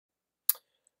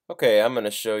Okay, I'm going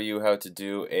to show you how to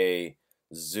do a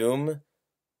zoom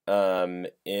in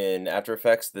After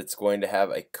Effects that's going to have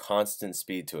a constant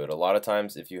speed to it. A lot of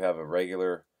times if you have a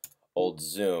regular old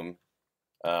zoom,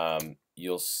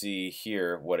 you'll see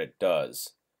here what it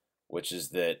does, which is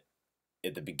that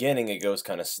at the beginning it goes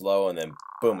kind of slow and then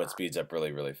boom, it speeds up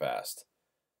really, really fast.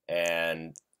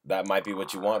 And that might be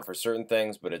what you want for certain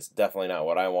things, but it's definitely not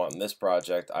what I want in this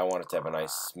project. I want it to have a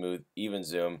nice, smooth, even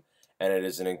zoom, and it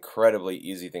is an incredibly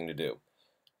easy thing to do.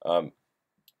 Um,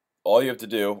 all you have to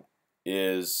do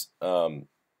is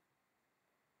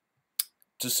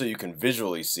just so you can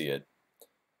visually see it,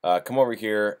 come over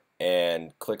here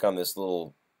and click on this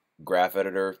little graph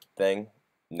editor thing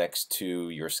next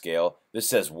to your scale. This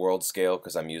says world scale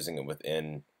because I'm using it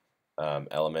within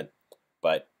Element,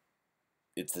 but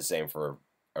it's the same for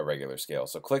a regular scale.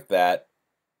 So click that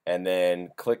and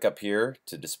then click up here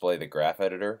to display the graph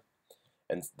editor.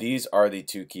 And these are the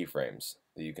two keyframes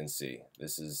that you can see.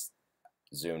 This is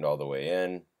zoomed all the way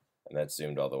in and that's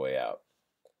zoomed all the way out.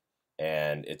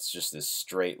 And it's just this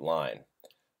straight line.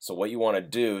 So what you want to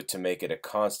do to make it a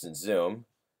constant zoom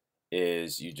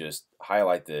is you just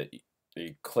highlight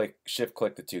you shift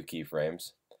click the two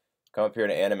keyframes, come up here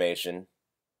to animation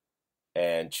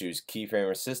and choose keyframe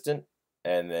resistant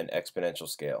and then exponential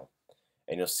scale.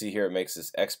 And you'll see here it makes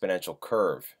this exponential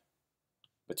curve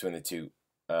between the two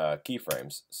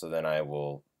keyframes. So then I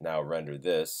will now render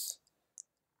this,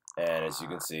 and as you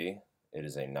can see, it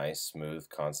is a nice, smooth,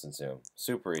 constant zoom.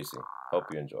 Super easy. Hope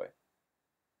you enjoy.